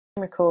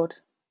Record.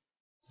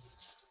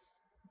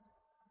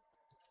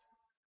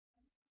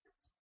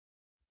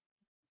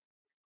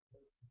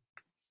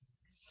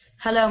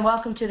 Hello and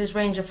welcome to this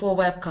Ranger4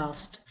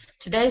 webcast.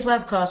 Today's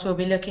webcast will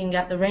be looking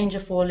at the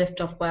Ranger4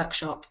 LiftOff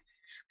Workshop.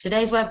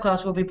 Today's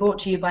webcast will be brought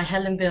to you by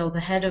Helen Bill, the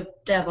head of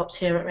DevOps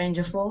here at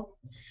Ranger4.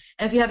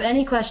 If you have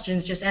any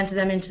questions, just enter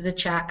them into the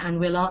chat and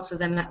we'll answer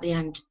them at the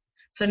end.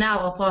 For now,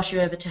 I'll pass you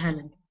over to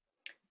Helen.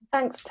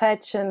 Thanks, Tej,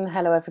 and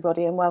hello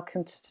everybody and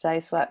welcome to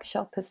today's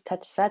workshop. As Tej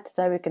said,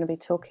 today we're going to be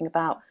talking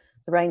about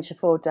the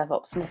Ranger4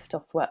 DevOps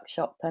LiftOff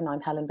Workshop, and I'm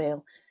Helen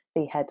Beale,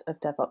 the head of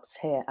DevOps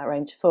here at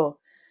Ranger4.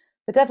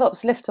 The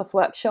DevOps LiftOff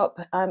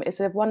Workshop is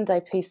a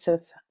one-day piece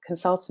of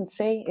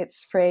consultancy.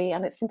 It's free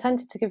and it's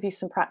intended to give you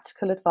some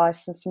practical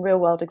advice and some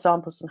real-world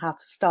examples on how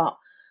to start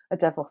a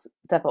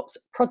DevOps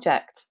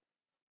project.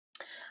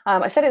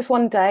 I said it's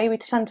one day. We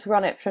tend to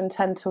run it from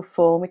 10 till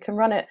 4. We can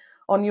run it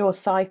on your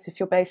site if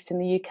you're based in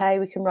the UK.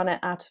 We can run it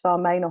out of our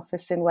main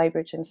office in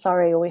Weybridge in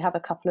Surrey, or we have a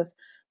couple of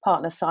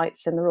partner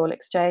sites in the Royal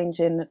Exchange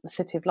in the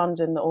City of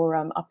London or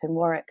up in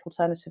Warwick.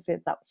 Alternatively,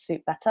 that would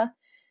suit better.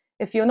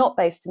 If you're not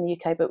based in the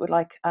UK but would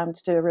like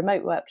to do a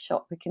remote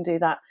workshop, we can do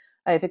that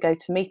over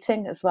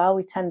GoToMeeting as well.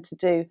 We tend to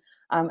do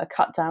a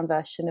cut down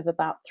version of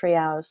about 3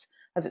 hours,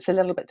 as it's a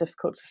little bit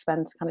difficult to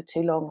spend kind of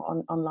too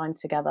long online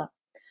together.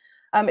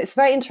 It's a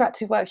very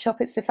interactive workshop.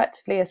 It's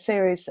effectively a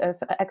series of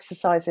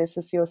exercises,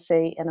 as you'll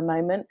see in a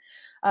moment.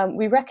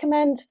 We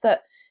recommend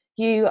that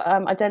you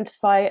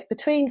identify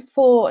between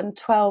 4 and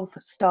 12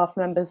 staff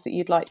members that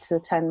you'd like to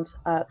attend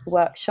the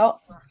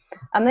workshop.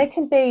 And they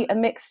can be a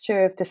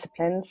mixture of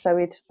disciplines. So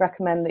we'd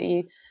recommend that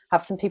you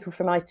have some people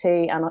from IT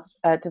and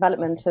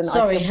development and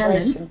Sorry, IT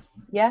operations.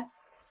 Helen.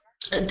 Yes?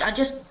 I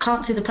just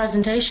can't see the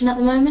presentation at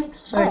the moment.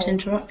 Sorry to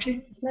interrupt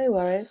you. No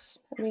worries.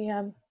 Let me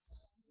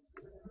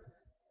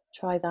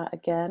try that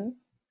again.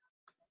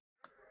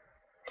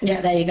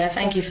 Yeah, there you go.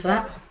 Thank you for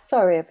that.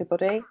 Sorry,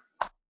 everybody.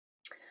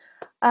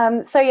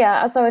 So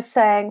yeah, as I was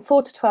saying,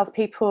 4 to 12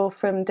 people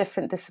from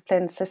different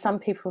disciplines. So some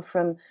people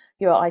from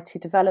your IT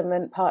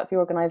development part of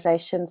your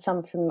organisation,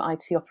 some from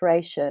IT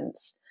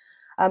operations.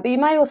 But you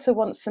may also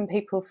want some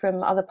people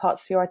from other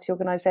parts of your IT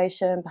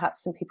organisation,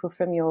 perhaps some people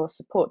from your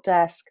support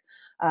desk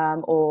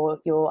or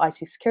your IT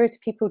security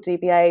people,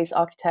 DBAs,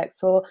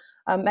 architects, or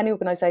many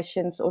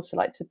organisations also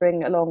like to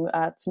bring along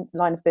some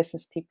line of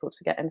business people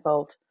to get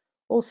involved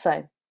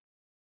also.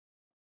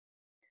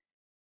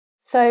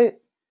 So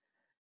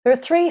there are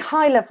 3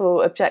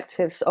 high-level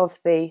objectives of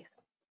the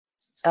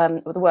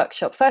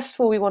workshop. First of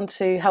all, we want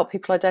to help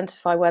people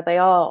identify where they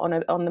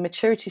are on the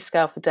maturity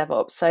scale for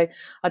DevOps, so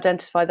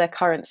identify their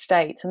current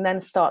state and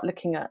then start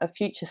looking at a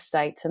future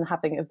state and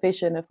having a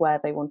vision of where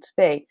they want to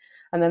be.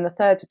 And then the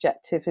third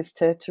objective is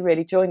to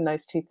really join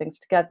those 2 things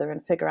together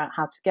and figure out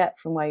how to get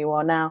from where you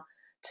are now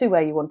to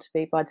where you want to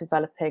be by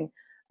developing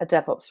a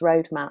DevOps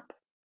roadmap.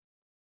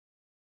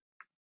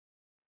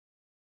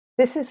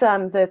 This is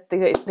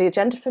the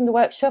agenda from the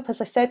workshop. As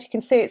I said, you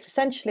can see it's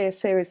essentially a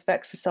series of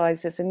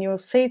exercises, and you'll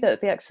see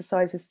that the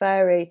exercises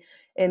vary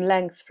in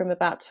length from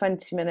about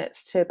 20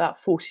 minutes to about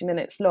 40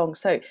 minutes long.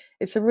 So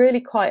it's a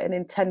really quite an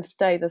intense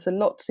day. There's a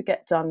lot to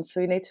get done, so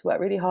we need to work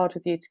really hard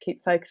with you to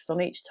keep focused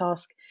on each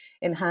task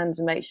in hand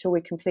and make sure we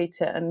complete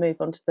it and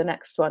move on to the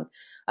next one.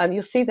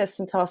 You'll see there's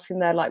some tasks in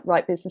there like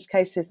write business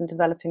cases and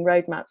developing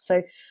roadmaps.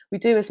 So we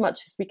do as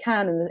much as we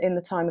can in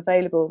the time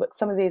available, but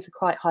some of these are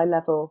quite high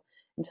level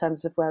in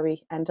terms of where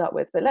we end up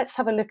with. But let's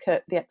have a look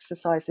at the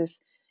exercises,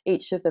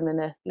 each of them in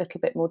a little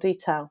bit more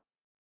detail.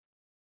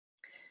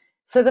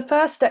 So the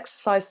first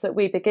exercise that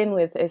we begin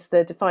with is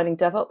the defining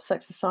DevOps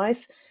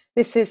exercise.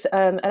 This is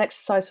an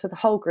exercise for the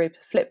whole group,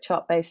 a flip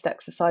chart based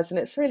exercise, and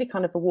it's really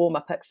kind of a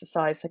warm-up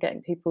exercise for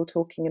getting people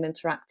talking and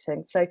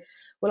interacting. So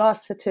we'll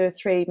ask for 2 or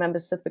 3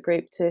 members of the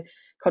group to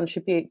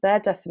contribute their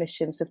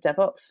definitions of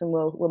DevOps, and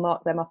we'll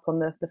mark them up on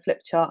the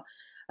flip chart,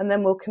 and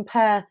then we'll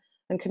compare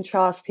and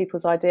contrast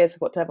people's ideas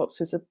of what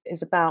DevOps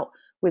is about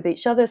with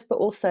each other's, but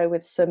also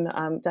with some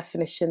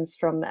definitions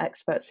from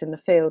experts in the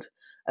field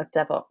of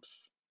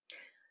DevOps.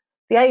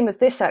 The aim of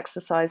this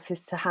exercise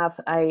is to have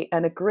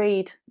an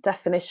agreed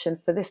definition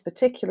for this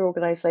particular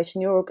organisation,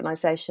 your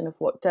organisation, of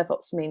what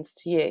DevOps means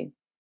to you.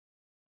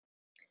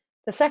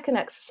 The second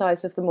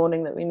exercise of the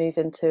morning that we move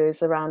into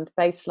is around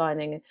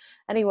baselining.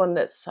 Anyone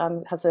that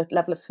has a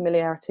level of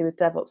familiarity with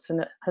DevOps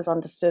and has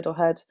understood or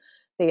heard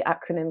the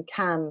acronym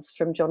CAMS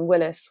from John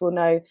Willis will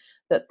know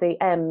that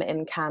the M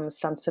in CAMS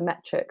stands for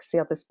metrics, the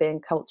others being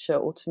culture,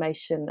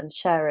 automation and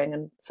sharing,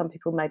 and some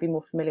people may be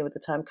more familiar with the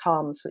term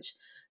CALMS, which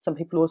some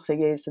people also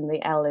use, and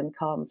the L in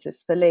CALMS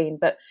is for lean.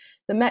 But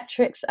the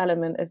metrics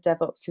element of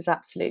DevOps is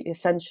absolutely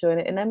essential, and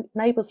it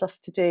enables us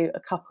to do a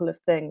couple of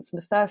things.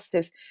 And the first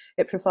is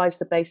it provides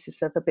the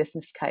basis of a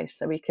business case,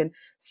 so we can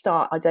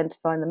start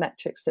identifying the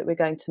metrics that we're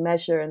going to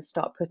measure and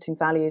start putting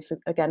values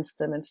against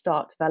them and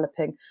start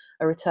developing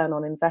a return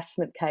on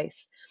investment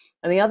case.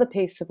 And the other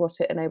piece of what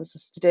it enables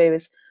us to do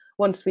is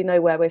once we know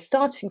where we're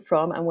starting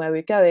from and where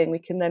we're going, we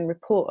can then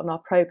report on our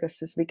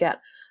progress as we get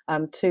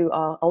to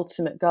our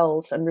ultimate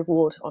goals and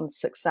reward on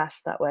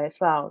success that way as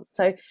well.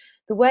 So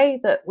the way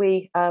that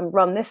we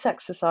run this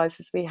exercise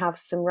is we have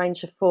some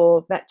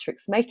Ranger4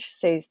 metrics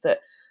matrices that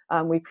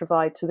we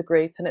provide to the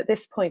group, and at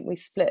this point we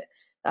split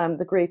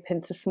the group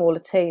into smaller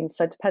teams.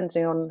 So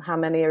depending on how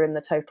many are in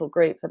the total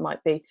group, there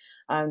might be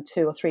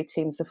 2 or 3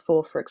 teams of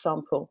 4, for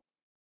example.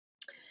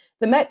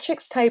 The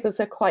metrics tables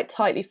are quite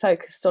tightly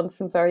focused on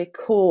some very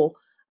core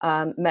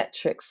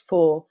metrics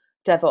for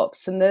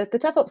DevOps. And the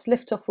DevOps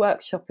LiftOff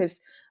Workshop is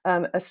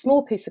a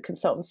small piece of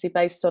consultancy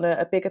based on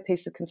a bigger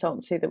piece of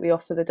consultancy that we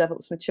offer, the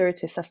DevOps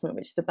Maturity Assessment,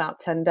 which is about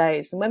 10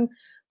 days. And when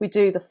we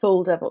do the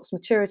full DevOps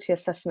Maturity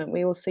Assessment,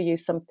 we also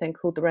use something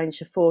called the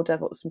Ranger4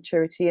 DevOps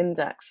Maturity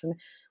Index. And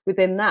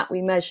within that,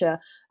 we measure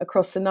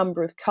across a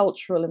number of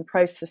cultural and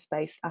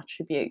process-based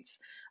attributes,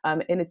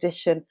 in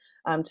addition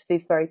to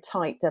these very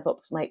tight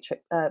DevOps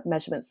matrix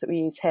measurements that we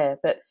use here.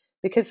 But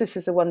because this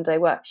is a one-day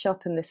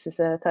workshop and this is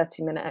a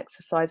 30-minute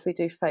exercise, we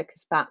do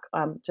focus back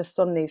just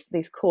on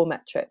these core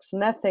metrics.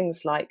 And they're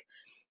things like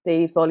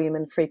the volume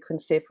and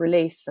frequency of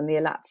release and the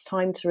elapsed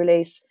time to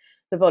release,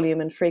 the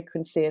volume and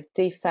frequency of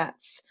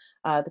defects,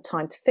 the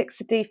time to fix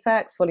the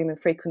defects, volume and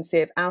frequency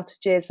of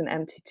outages, and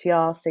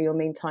MTTR, so your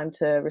mean time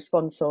to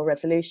response or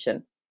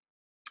resolution.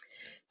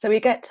 So we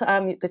get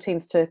the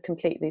teams to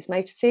complete these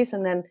matrices,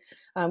 and then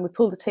we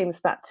pull the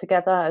teams back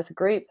together as a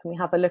group and we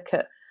have a look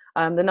at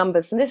the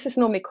numbers. And this is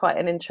normally quite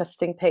an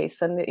interesting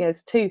piece. And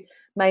there's 2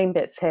 main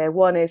bits here.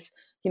 One is,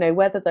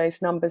 whether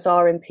those numbers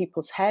are in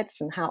people's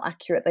heads and how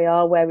accurate they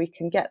are, where we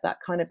can get that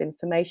kind of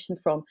information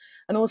from,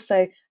 and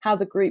also how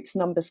the group's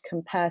numbers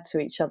compare to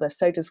each other.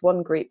 So does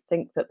one group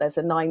think that there's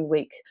a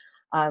 9-week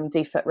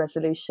defect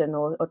resolution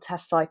or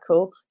test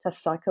cycle,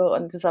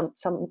 and does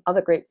some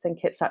other group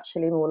think it's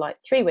actually more like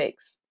 3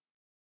 weeks?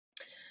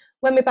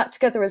 When we're back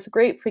together as a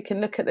group, we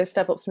can look at this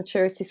DevOps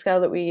maturity scale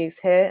that we use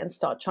here and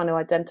start trying to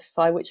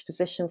identify which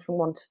position from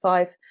 1 to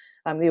 5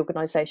 the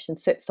organisation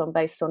sits on,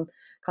 based on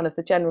kind of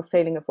the general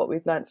feeling of what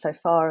we've learned so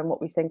far and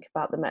what we think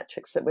about the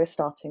metrics that we're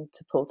starting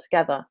to pull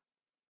together.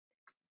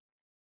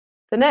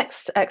 The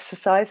next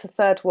exercise, the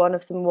third one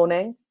of the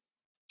morning,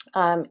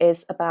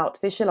 is about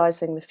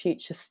visualising the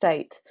future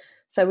state.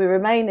 So we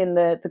remain in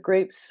the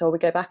groups, or we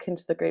go back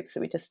into the groups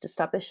that we just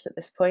established at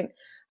this point,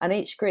 and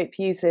each group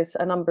uses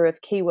a number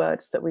of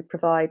keywords that we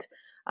provide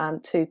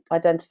to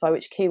identify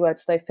which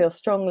keywords they feel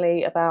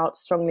strongly about,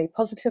 strongly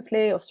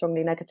positively or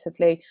strongly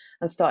negatively,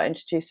 and start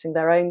introducing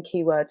their own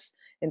keywords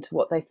into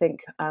what they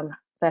think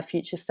their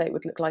future state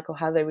would look like, or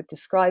how they would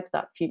describe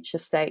that future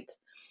state.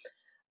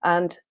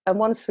 And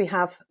once we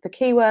have the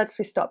keywords,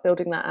 we start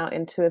building that out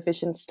into a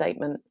vision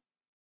statement.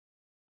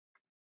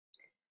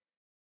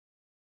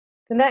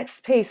 The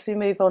next piece we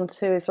move on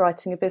to is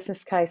writing a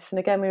business case. And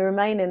again, we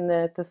remain in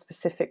the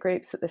specific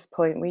groups at this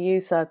point. We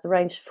use the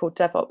Ranger4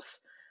 DevOps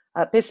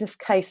business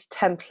case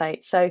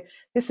template. So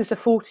this is a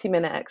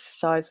 40-minute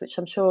exercise, which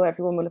I'm sure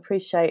everyone will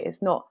appreciate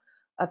is not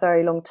a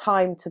very long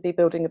time to be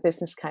building a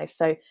business case.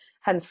 So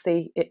hence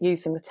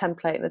using the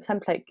template. And the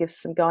template gives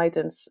some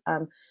guidance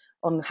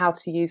on how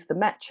to use the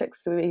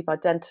metrics that we've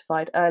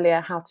identified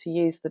earlier, how to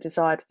use the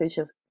desired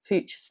future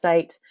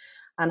state,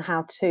 and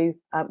how to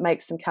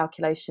make some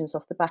calculations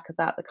off the back of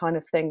that, the kind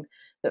of thing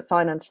that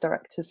finance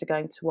directors are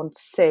going to want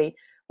to see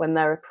when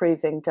they're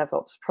approving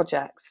DevOps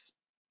projects.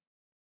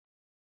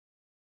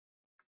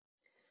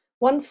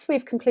 Once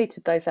we've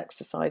completed those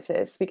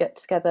exercises, we get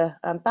together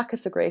back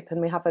as a group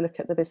and we have a look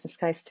at the business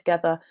case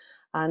together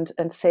and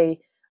see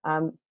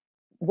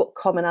what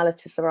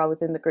commonalities there are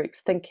within the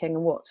group's thinking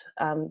and what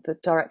the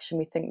direction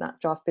we think that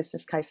draft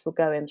business case will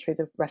go in through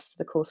the rest of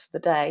the course of the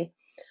day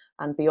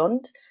and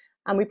beyond.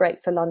 And we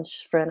break for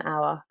lunch for an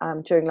hour.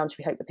 During lunch,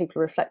 we hope that people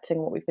are reflecting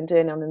on what we've been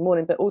doing on in the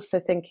morning, but also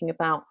thinking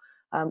about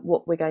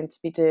what we're going to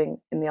be doing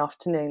in the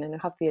afternoon. And you'll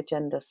have the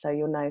agenda, so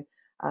you'll know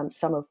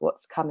some of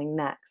what's coming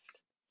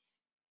next.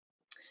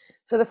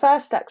 So the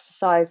first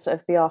exercise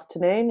of the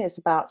afternoon is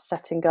about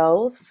setting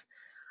goals.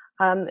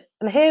 And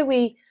here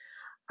we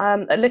are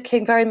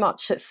looking very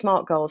much at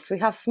SMART goals. So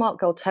we have SMART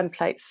goal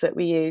templates that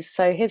we use.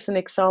 So here's an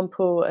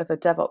example of a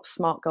DevOps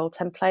SMART goal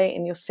template,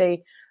 and you'll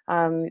see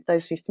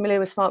those of you familiar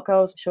with SMART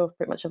goals, I'm sure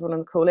pretty much everyone on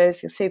the call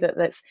is, you'll see that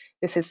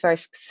this is very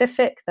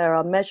specific. There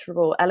are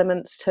measurable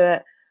elements to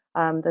it.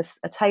 There's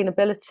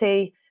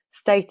attainability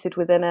stated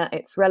within it.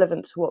 It's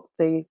relevant to what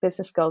the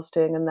business goal's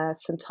doing, and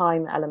there's some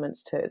time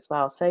elements to it as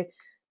well. So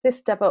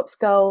this DevOps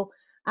goal,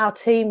 our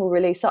team will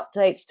release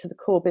updates to the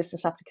core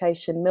business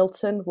application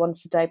Milton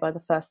once a day by the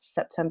 1st of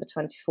September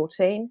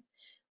 2014.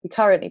 We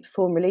currently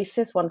perform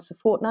releases once a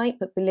fortnight,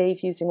 but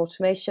believe using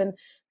automation,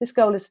 this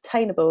goal is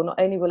attainable.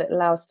 Not only will it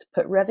allow us to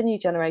put revenue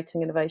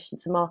generating innovation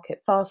to market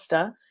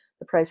faster,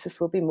 the process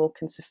will be more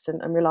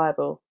consistent and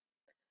reliable.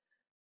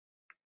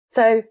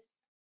 So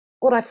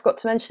what I forgot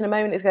to mention a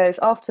moment ago is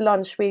after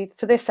lunch,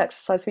 for this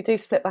exercise, we do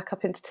split back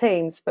up into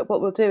teams, but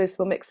what we'll do is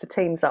we'll mix the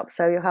teams up.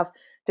 So you'll have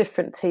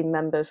different team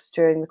members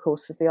during the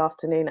course of the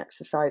afternoon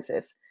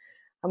exercises.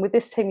 And with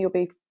this team, you'll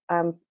be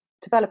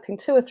developing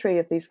 2 or 3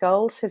 of these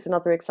goals. Here's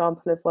another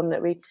example of one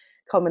that we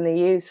commonly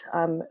use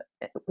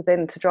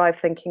within to drive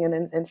thinking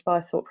and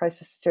inspire thought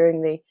processes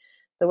during the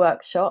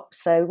workshop.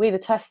 So we, the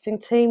testing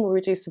team, will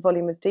reduce the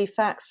volume of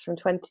defects from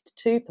 20 to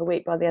 2 per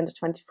week by the end of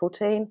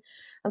 2014,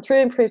 and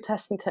through improved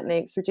testing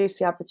techniques, reduce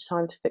the average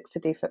time to fix a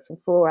defect from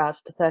 4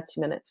 hours to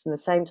 30 minutes in the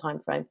same time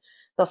frame,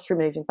 thus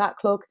removing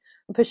backlog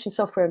and pushing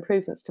software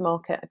improvements to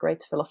market at a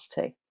greater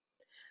velocity.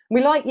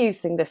 We like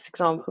using this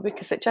example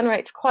because it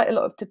generates quite a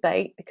lot of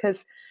debate,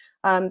 because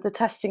the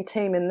testing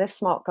team in this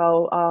SMART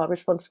goal are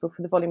responsible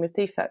for the volume of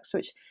defects,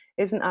 which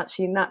isn't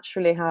actually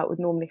naturally how it would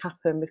normally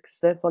happen, because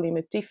the volume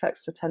of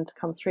defects will tend to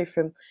come through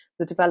from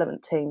the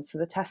development team. So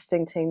the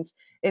testing team's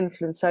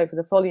influence over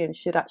the volume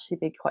should actually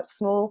be quite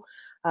small.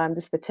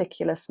 This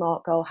particular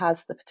SMART goal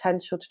has the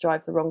potential to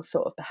drive the wrong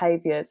sort of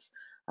behaviours.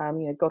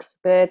 God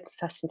forbid, the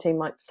testing team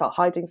might start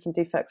hiding some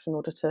defects in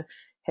order to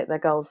hit their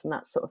goals and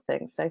that sort of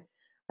thing. So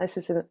this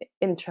is an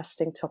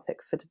interesting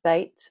topic for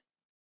debate.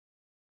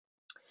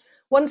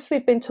 Once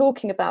we've been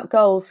talking about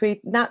goals,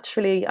 we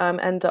naturally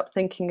end up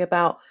thinking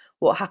about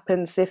what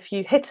happens if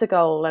you hit a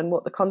goal and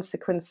what the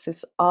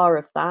consequences are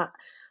of that.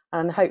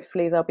 And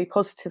hopefully there'll be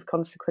positive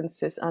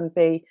consequences and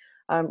be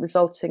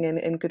resulting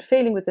in good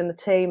feeling within the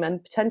team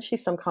and potentially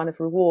some kind of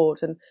reward.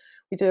 And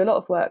we do a lot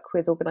of work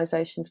with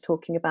organisations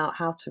talking about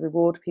how to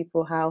reward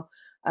people, how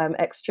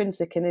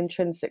extrinsic and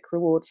intrinsic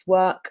rewards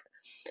work.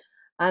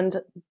 And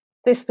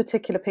this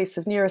particular piece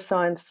of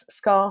neuroscience,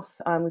 SCARF,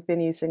 we've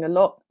been using a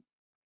lot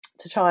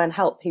to try and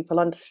help people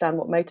understand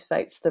what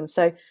motivates them.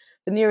 So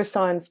the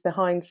neuroscience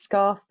behind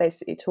SCARF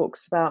basically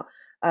talks about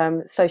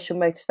social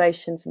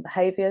motivations and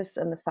behaviours,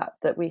 and the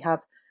fact that we have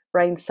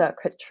brain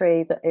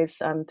circuitry that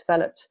is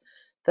developed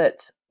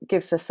that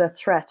gives us a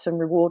threat and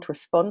reward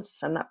response,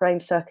 and that brain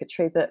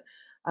circuitry that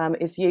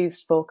is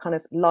used for kind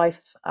of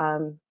life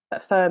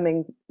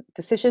affirming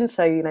decisions.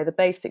 So, the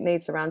basic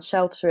needs around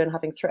shelter and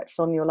having threats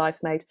on your life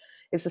made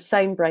is the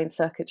same brain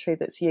circuitry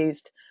that's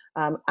used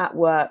at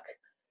work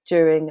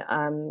during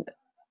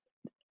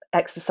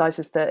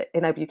exercises that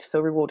enable you to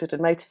feel rewarded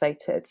and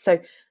motivated. So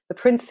the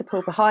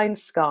principle behind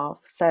SCARF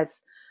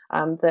says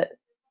that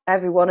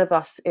every one of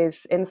us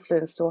is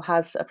influenced or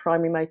has a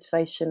primary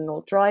motivation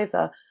or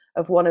driver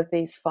of one of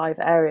these 5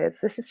 areas.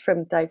 This is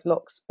from Dave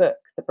Locke's book,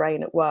 The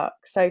Brain at Work.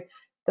 So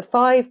the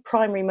 5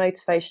 primary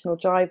motivational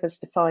drivers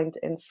defined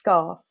in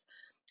SCARF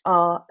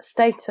are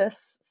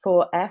status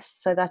for S,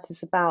 so that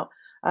is about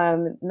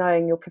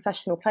knowing your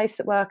professional place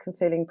at work and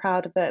feeling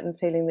proud of it and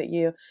feeling that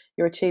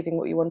you're achieving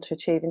what you want to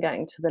achieve and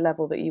getting to the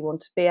level that you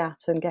want to be at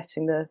and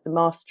getting the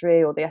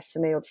mastery or the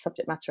SME or the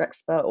subject matter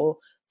expert or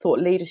thought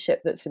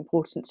leadership that's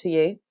important to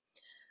you.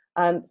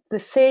 The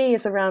C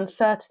is around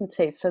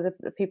certainty, so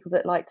the people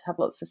that like to have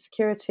lots of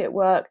security at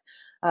work,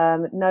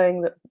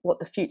 knowing that what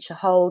the future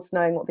holds,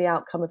 knowing what the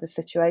outcome of the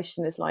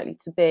situation is likely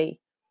to be.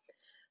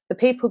 The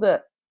people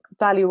that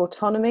value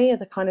autonomy are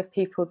the kind of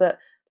people that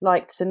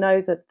like to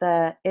know that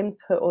their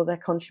input or their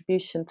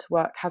contribution to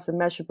work has a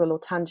measurable or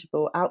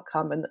tangible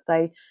outcome, and that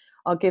they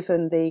are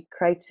given the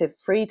creative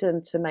freedom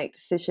to make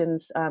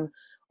decisions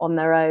on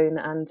their own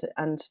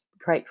and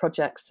create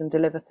projects and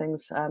deliver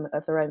things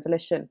of their own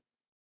volition.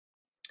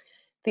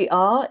 The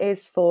R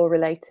is for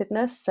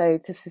relatedness. So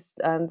this is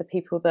the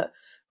people that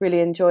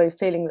really enjoy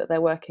feeling that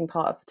they're working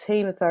part of a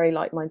team of very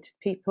like-minded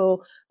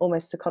people,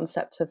 almost the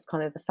concept of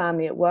kind of the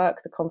family at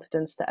work, the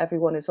confidence that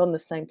everyone is on the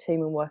same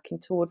team and working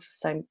towards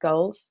the same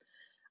goals.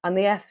 And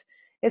the F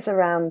is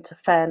around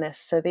fairness.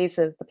 So these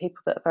are the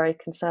people that are very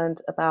concerned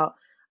about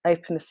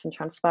openness and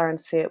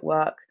transparency at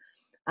work,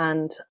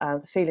 and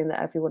the feeling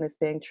that everyone is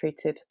being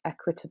treated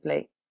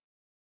equitably.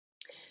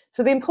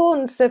 So the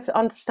importance of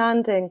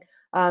understanding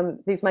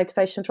these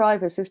motivational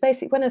drivers is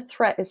basically when a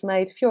threat is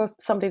made, if you're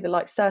somebody that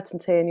likes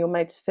certainty and you're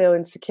made to feel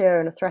insecure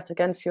and a threat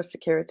against your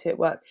security at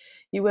work,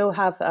 you will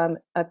have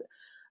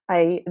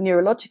a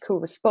neurological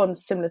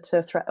response similar to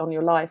a threat on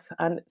your life.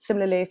 And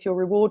similarly, if you're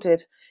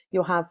rewarded,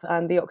 you'll have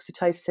the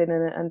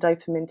oxytocin and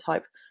dopamine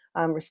type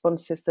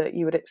responses that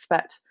you would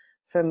expect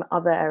from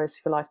other areas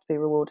of your life to be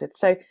rewarded.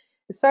 So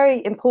it's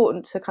very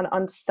important to kind of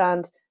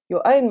understand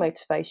your own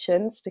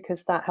motivations,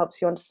 because that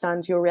helps you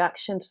understand your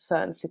reaction to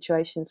certain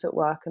situations at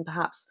work and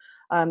perhaps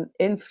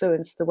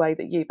influence the way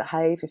that you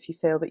behave. If you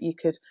feel that you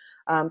could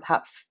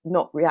perhaps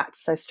not react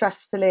so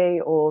stressfully,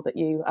 or that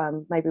you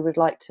maybe would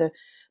like to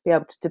be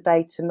able to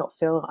debate and not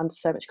feel under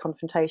so much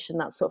confrontation,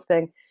 that sort of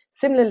thing.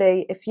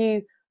 Similarly, if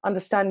you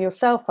understand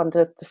yourself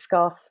under the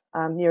SCARF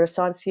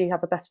neuroscience, you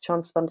have a better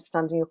chance of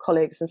understanding your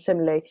colleagues, and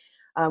similarly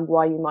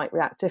why you might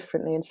react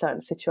differently in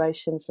certain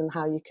situations and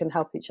how you can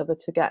help each other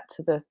to get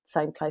to the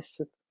same place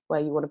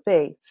where you want to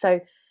be. So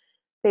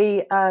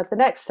the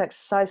next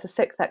exercise, the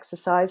 6th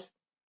exercise,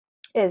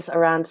 is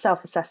around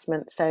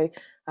self-assessment. So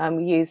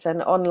we use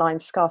an online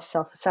SCARF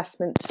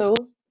self-assessment tool,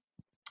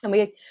 and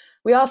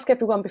we ask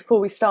everyone before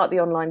we start the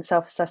online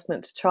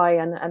self-assessment to try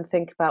and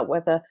think about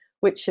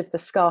which of the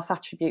SCARF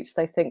attributes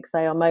they think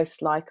they are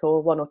most like,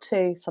 or 1 or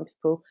 2. Some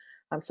people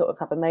sort of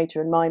have a major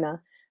and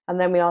minor. And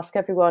then we ask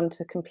everyone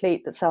to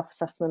complete the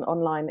self-assessment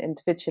online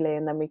individually,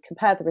 and then we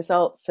compare the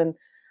results and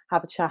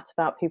have a chat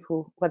about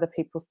whether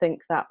people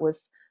think that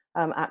was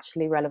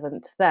actually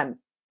relevant to them.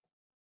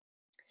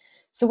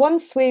 So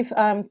once we've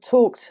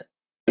talked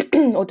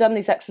or done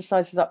these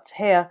exercises up to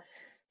here,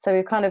 so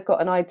we've kind of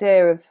got an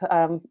idea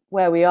of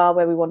where we are,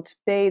 where we want to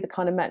be, the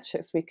kind of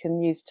metrics we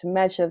can use to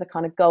measure, the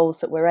kind of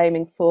goals that we're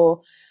aiming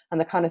for, and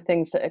the kind of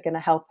things that are going to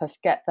help us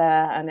get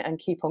there and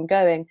keep on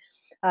going.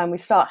 We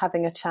start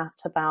having a chat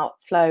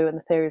about flow and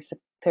the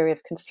theory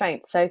of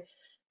constraints. So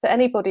for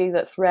anybody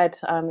that's read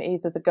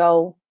either The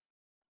Goal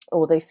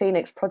or the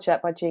Phoenix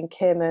Project by Gene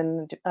Kim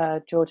and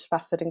George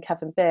Spafford and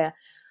Kevin Beer,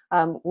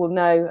 will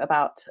know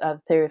about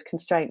the theory of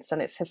constraints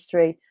and its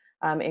history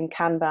in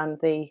Kanban,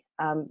 the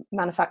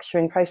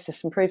manufacturing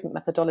process improvement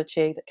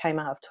methodology that came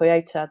out of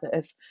Toyota that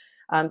has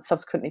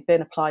subsequently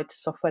been applied to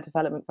software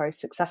development very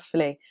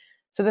successfully.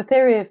 So the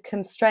theory of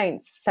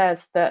constraints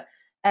says that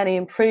any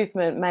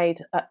improvement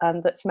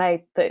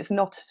that is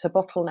not at a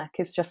bottleneck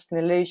is just an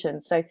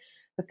illusion. So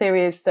the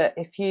theory is that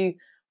if you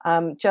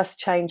just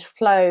change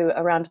flow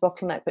around a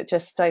bottleneck but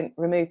just don't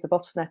remove the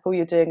bottleneck, all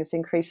you're doing is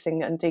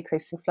increasing and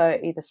decreasing flow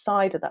at either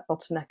side of that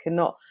bottleneck and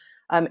not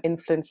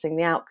influencing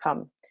the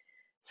outcome.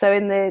 So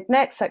in the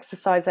next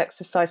exercise,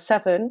 exercise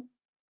 7,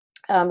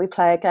 we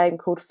play a game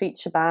called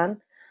Feature Ban.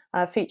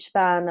 Feature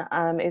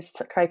Ban is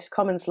a Creative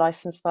Commons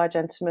licensed by a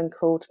gentleman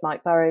called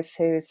Mike Burrows,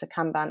 who is a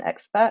Kanban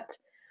expert.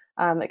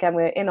 Again,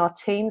 we're in our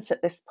teams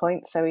at this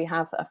point, so we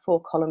have a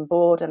 4-column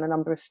board and a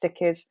number of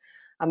stickers,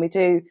 and we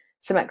do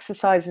some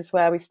exercises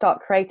where we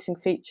start creating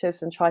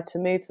features and try to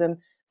move them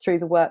through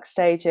the work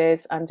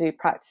stages and do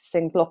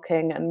practicing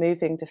blocking and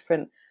moving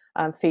different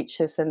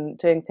features and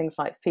doing things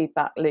like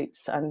feedback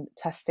loops and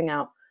testing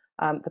out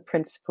the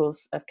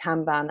principles of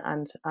Kanban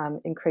and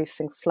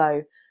increasing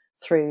flow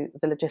through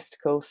the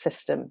logistical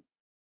system.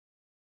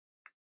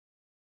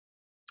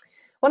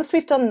 Once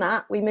we've done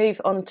that, we move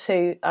on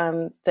to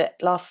the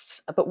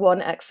last but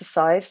one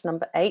exercise,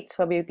 number 8,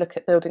 where we look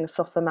at building a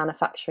software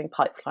manufacturing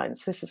pipeline.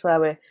 So this is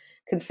where we're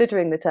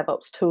considering the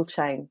DevOps tool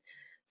chain.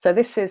 So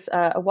this is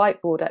a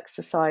whiteboard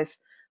exercise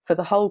for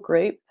the whole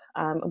group.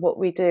 And what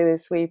we do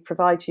is we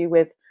provide you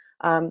with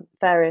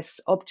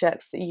various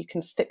objects that you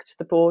can stick to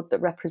the board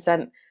that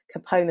represent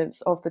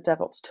components of the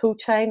DevOps tool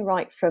chain,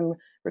 right from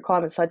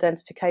requirements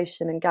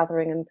identification and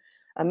gathering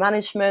and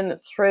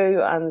management through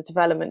the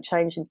development,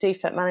 change and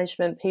defect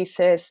management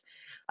pieces,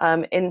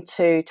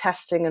 into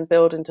testing and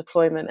build and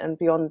deployment, and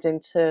beyond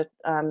into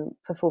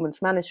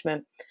performance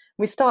management.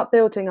 We start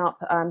building up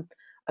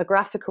a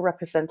graphical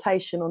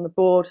representation on the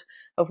board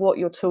of what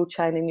your tool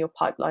chain in your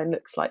pipeline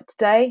looks like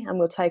today, and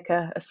we'll take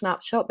a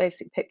snapshot,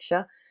 basic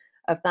picture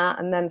of that,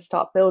 and then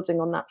start building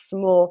on that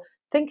some more,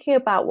 thinking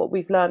about what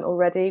we've learned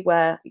already,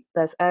 where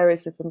there's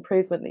areas of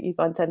improvement that you've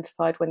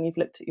identified when you've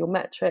looked at your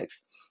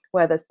metrics,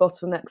 where there's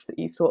bottlenecks that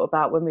you've thought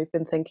about when we've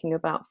been thinking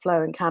about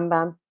flow and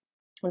Kanban,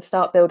 and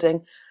start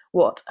building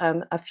what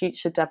a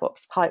future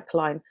DevOps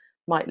pipeline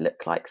might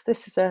look like. So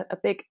this is a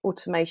big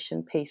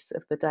automation piece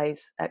of the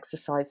day's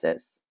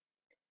exercises.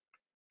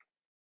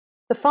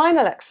 The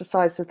final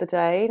exercise of the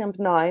day,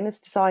 number 9, is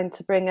designed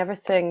to bring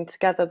everything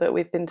together that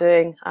we've been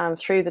doing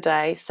through the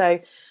day. So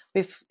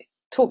we've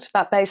talked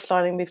about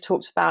baselining, we've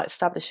talked about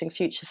establishing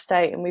future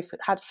state, and we've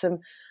had some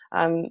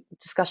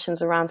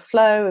discussions around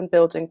flow and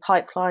building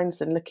pipelines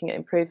and looking at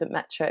improvement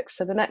metrics.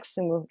 So the next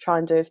thing we'll try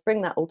and do is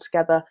bring that all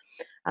together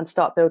and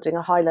start building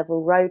a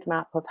high-level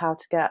roadmap of how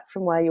to get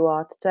from where you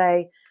are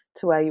today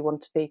to where you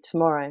want to be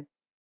tomorrow.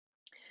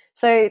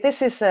 So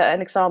this is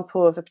an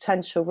example of a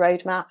potential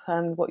roadmap,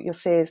 and what you'll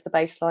see is the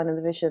baseline and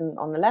the vision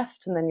on the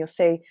left, and then you'll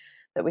see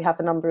that we have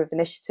a number of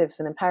initiatives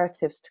and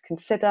imperatives to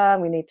consider.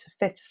 We need to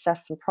fit,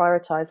 assess and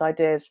prioritise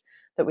ideas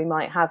that we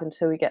might have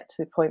until we get to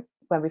the point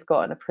where we've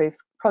got an approved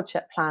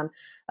project plan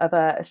of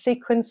a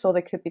sequence, or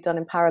they could be done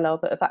in parallel,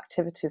 but of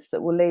activities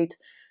that will lead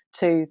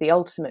to the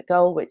ultimate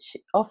goal, which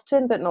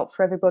often, but not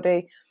for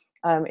everybody,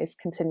 is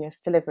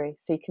continuous delivery.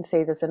 So you can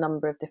see there's a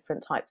number of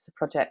different types of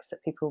projects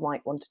that people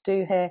might want to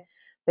do here.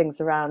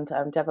 Things around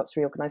DevOps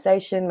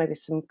reorganization, maybe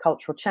some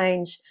cultural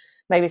change,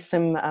 maybe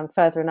some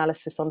further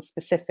analysis on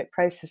specific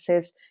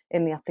processes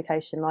in the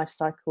application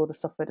lifecycle, the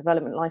software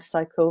development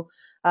lifecycle,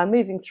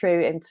 moving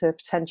through into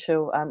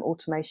potential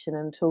automation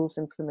and tools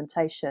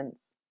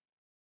implementations.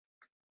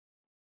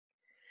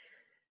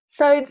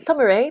 So in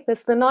summary,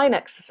 there's the 9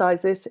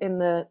 exercises in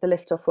the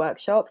LiftOff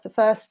workshop. The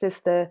first is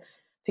for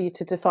you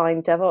to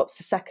define DevOps.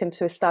 The second,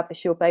 to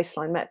establish your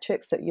baseline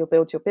metrics that you'll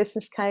build your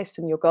business case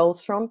and your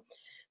goals from.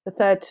 The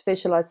third, to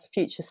visualize the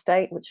future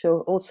state, which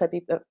will also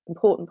be an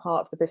important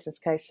part of the business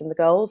case and the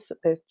goals.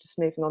 Just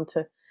moving on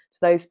to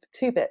those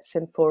 2 bits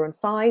in 4 and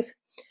 5.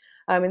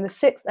 In the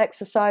 6th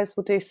exercise,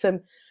 we'll do some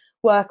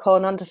work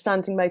on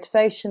understanding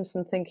motivations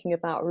and thinking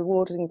about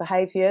rewarding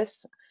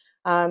behaviors.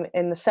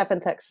 In the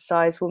 7th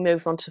exercise, we'll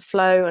move on to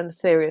flow and the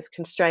theory of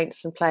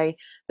constraints and play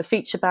the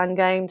feature ban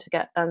game to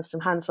get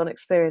some hands-on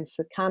experience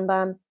with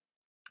Kanban.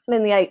 And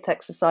in the 8th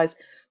exercise,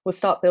 we'll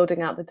start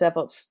building out the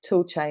DevOps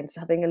tool chain, so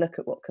having a look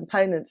at what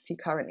components you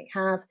currently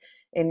have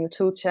in your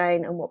tool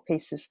chain and what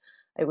pieces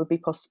it would be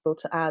possible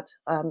to add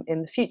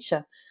in the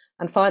future.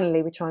 And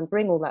finally, we try and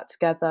bring all that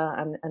together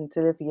and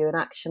deliver you an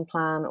action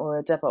plan or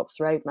a DevOps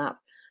roadmap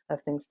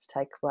of things to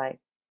take away.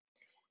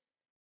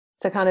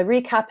 So kind of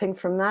recapping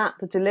from that,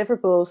 the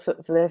deliverables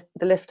of the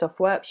LiftOff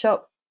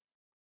workshop,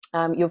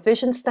 your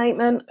vision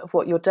statement of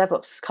what your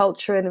DevOps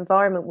culture and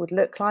environment would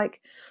look like,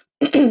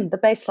 the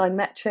baseline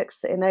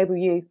metrics that enable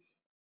you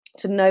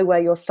to know where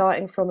you're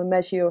starting from and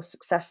measure your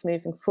success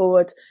moving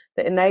forward,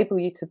 that enable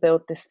you to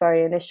build this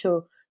very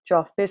initial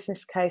draft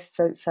business case.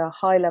 So it's a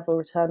high level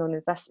return on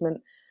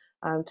investment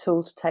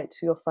tool to take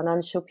to your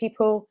financial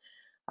people.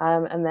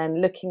 And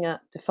then looking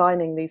at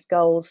defining these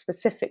goals,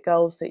 specific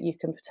goals that you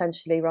can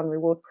potentially run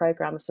reward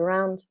programs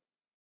around.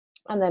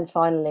 And then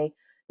finally,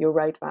 your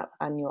roadmap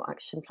and your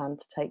action plan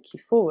to take you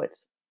forward.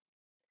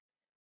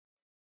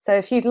 So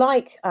if you'd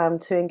like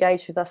to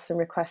engage with us and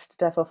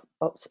request a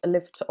DevOps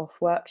LiftOff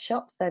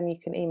Workshop, then you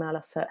can email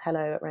us at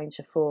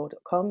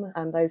hello@ranger4.com.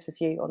 And those of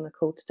you on the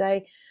call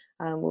today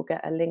will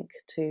get a link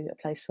to a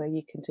place where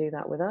you can do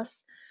that with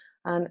us.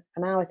 And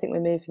now I think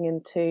we're moving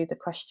into the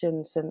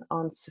questions and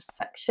answers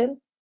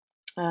section.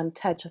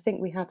 Tej, I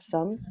think we had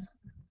some.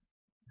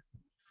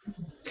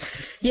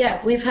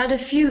 Yeah, we've had a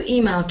few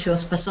emailed to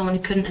us by someone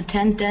who couldn't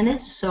attend,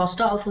 Dennis, so I'll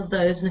start off with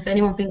those, and if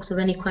anyone thinks of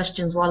any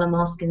questions while I'm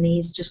asking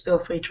these, just feel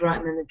free to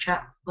write them in the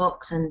chat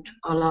box and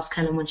I'll ask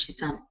Helen when she's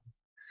done.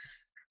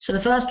 So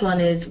the first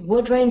one is,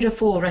 would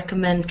Ranger4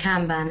 recommend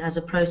Kanban as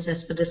a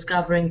process for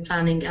discovering,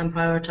 planning and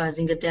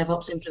prioritizing a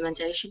DevOps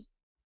implementation?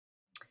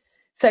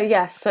 So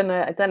yes,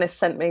 and Dennis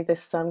sent me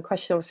this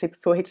question obviously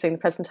before he'd seen the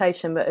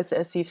presentation, but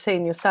as you've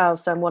seen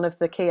yourselves, one of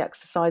the key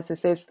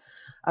exercises is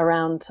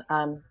around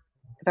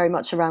very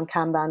much around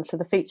Kanban. So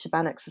the feature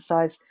ban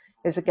exercise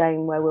is a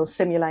game where we'll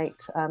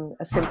simulate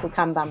a simple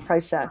Kanban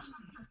process.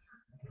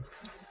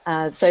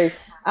 So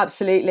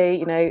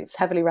absolutely, it's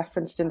heavily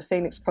referenced in the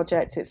Phoenix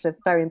project. It's a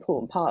very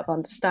important part of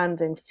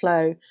understanding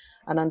flow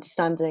and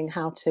understanding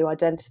how to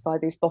identify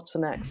these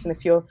bottlenecks. And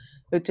if you're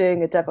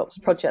doing a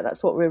DevOps project,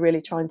 that's what we're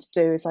really trying to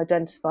do, is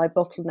identify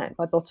bottleneck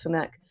by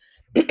bottleneck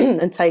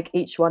and take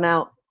each one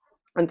out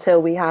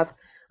until we have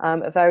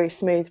a very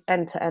smooth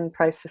end-to-end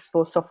process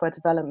for software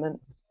development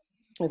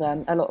with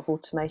a lot of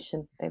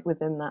automation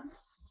within that.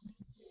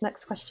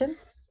 Next question.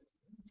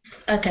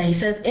 Okay, he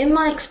says, in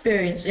my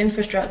experience,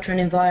 infrastructure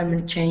and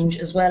environment change,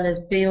 as well as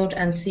build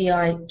and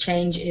CI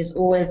change, is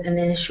always an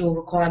initial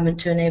requirement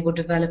to enable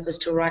developers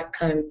to write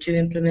code to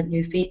implement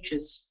new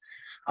features.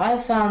 I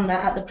have found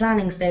that at the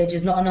planning stage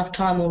is not enough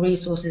time or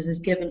resources is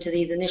given to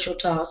these initial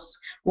tasks.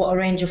 What are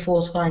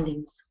Ranger4's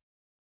findings?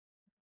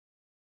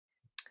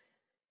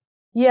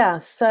 Yeah,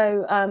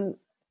 so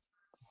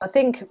I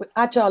think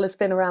Agile has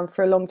been around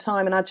for a long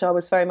time, and Agile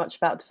was very much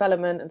about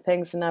development and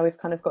things, and now we've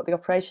kind of got the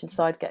operations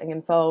side getting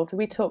involved.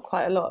 We talk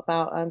quite a lot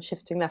about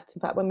shifting left.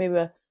 In fact, when we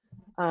were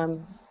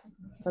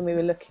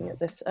looking at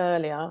this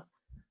earlier,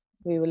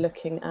 we were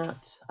looking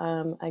at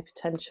a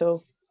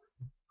potential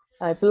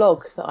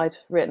blog that I'd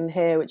written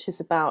here, which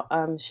is about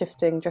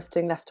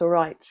drifting left or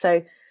right.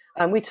 So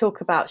we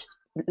talk about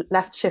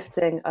left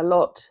shifting a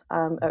lot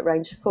at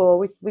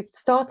Ranger4. We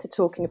started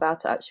talking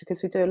about it actually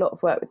because we do a lot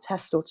of work with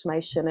test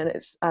automation, and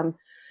it's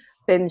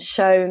been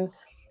shown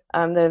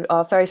there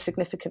are very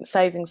significant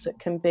savings that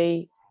can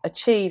be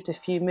achieved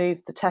if you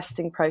move the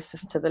testing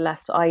process to the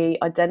left, i.e.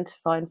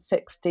 identify and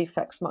fix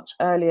defects much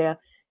earlier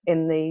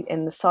in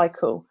the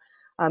cycle.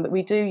 But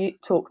we do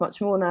talk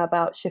much more now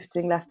about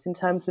shifting left in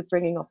terms of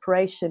bringing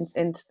operations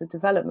into the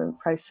development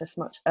process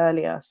much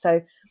earlier.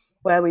 So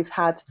where we've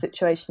had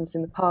situations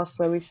in the past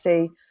where we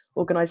see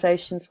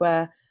organizations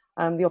where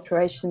the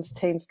operations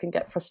teams can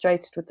get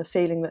frustrated with the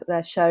feeling that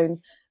they're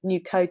shown new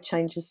code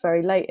changes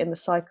very late in the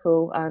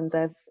cycle and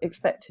they're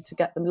expected to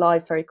get them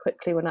live very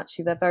quickly when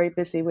actually they're very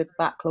busy with the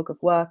backlog of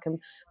work and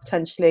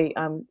potentially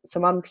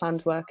some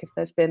unplanned work if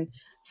there's been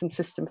some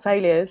system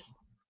failures.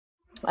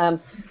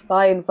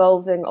 By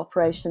involving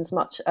operations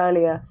much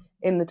earlier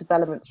in the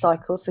development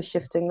cycle, so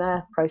shifting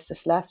their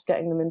process left,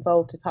 getting them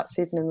involved perhaps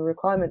even in the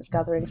requirements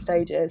gathering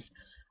stages,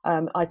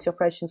 IT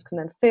operations can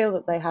then feel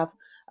that they have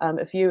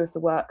a view of the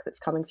work that's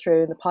coming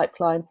through in the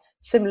pipeline.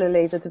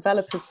 Similarly, the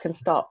developers can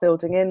start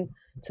building in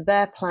to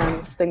their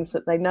plans things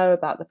that they know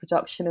about the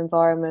production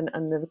environment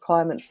and the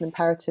requirements and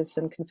imperatives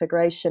and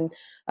configuration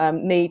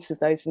needs of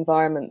those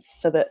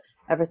environments, so that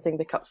everything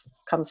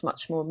becomes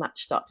much more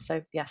matched up.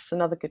 So yes,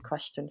 another good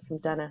question from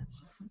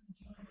Dennis.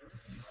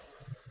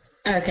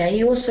 Okay,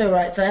 he also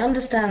writes, I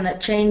understand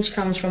that change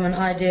comes from an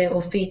idea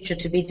or feature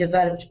to be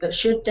developed, but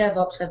should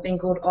DevOps have been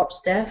called Ops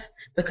Dev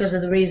because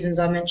of the reasons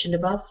I mentioned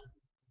above?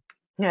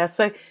 Yeah,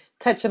 so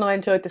Tej and I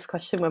enjoyed this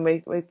question when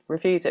we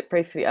reviewed it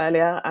briefly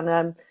earlier,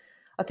 and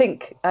I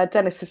think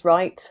Dennis is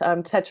right.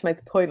 Tej made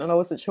the point, and I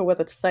wasn't sure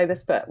whether to say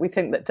this, but we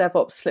think that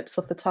DevOps slips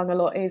off the tongue a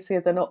lot easier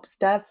than Ops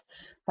Dev,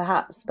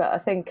 perhaps. But I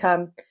think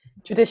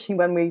traditionally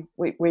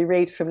when we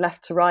read from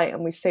left to right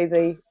and we see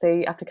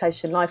the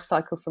application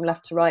lifecycle from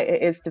left to right,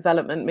 it is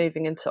development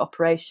moving into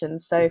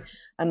operations. So,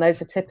 and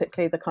those are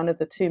typically the kind of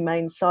the two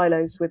main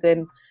silos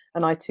within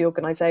an IT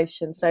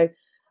organization. So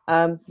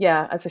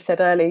yeah, as I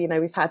said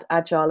earlier, we've had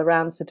Agile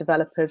around for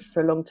developers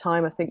for a long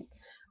time. I think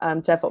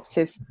DevOps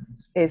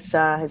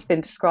has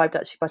been described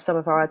actually by some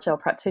of our agile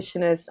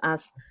practitioners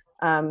as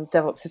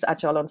DevOps is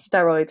agile on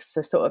steroids,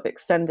 so sort of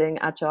extending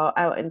agile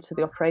out into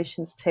the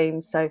operations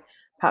team. So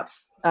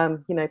perhaps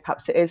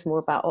perhaps it is more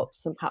about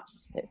ops, and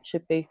perhaps it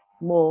should be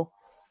more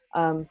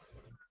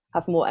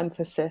have more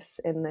emphasis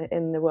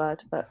in the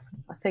word. But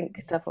I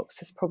think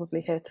DevOps is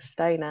probably here to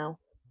stay now.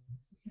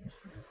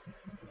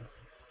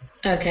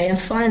 Okay, and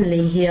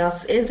finally, he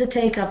asks, is the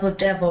take-up of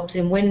DevOps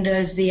in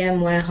Windows,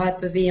 VMware,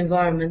 Hyper-V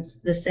environments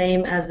the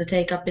same as the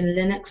take-up in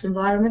Linux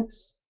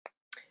environments?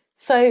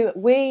 So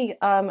we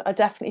are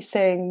definitely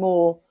seeing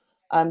more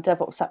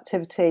DevOps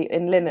activity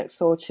in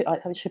Linux, or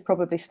I should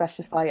probably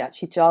specify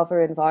actually Java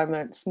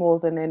environments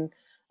more than in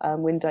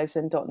Windows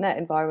and .NET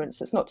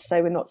environments. It's not to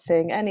say we're not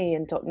seeing any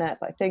in .NET,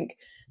 but I think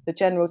the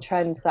general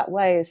trend that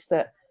way is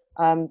that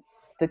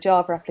the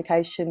Java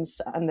applications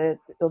and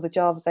the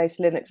Java-based,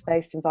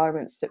 Linux-based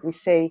environments that we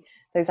see,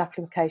 those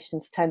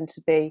applications tend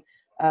to be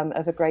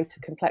of a greater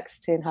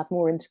complexity and have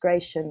more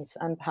integrations,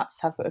 and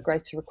perhaps have a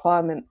greater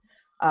requirement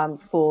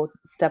for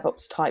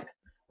DevOps type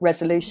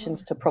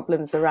resolutions to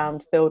problems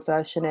around build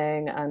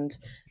versioning and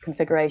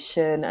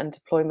configuration and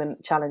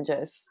deployment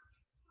challenges.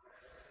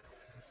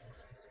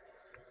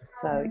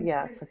 So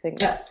yes, I think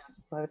that's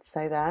what I would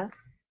say there.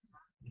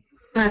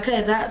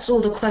 Okay, that's all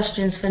the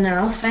questions for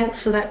now.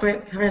 Thanks for that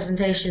great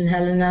presentation,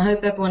 Helen. I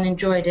hope everyone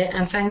enjoyed it,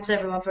 and thanks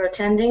everyone for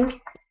attending.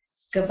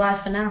 Goodbye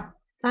for now.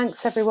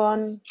 Thanks,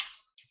 everyone.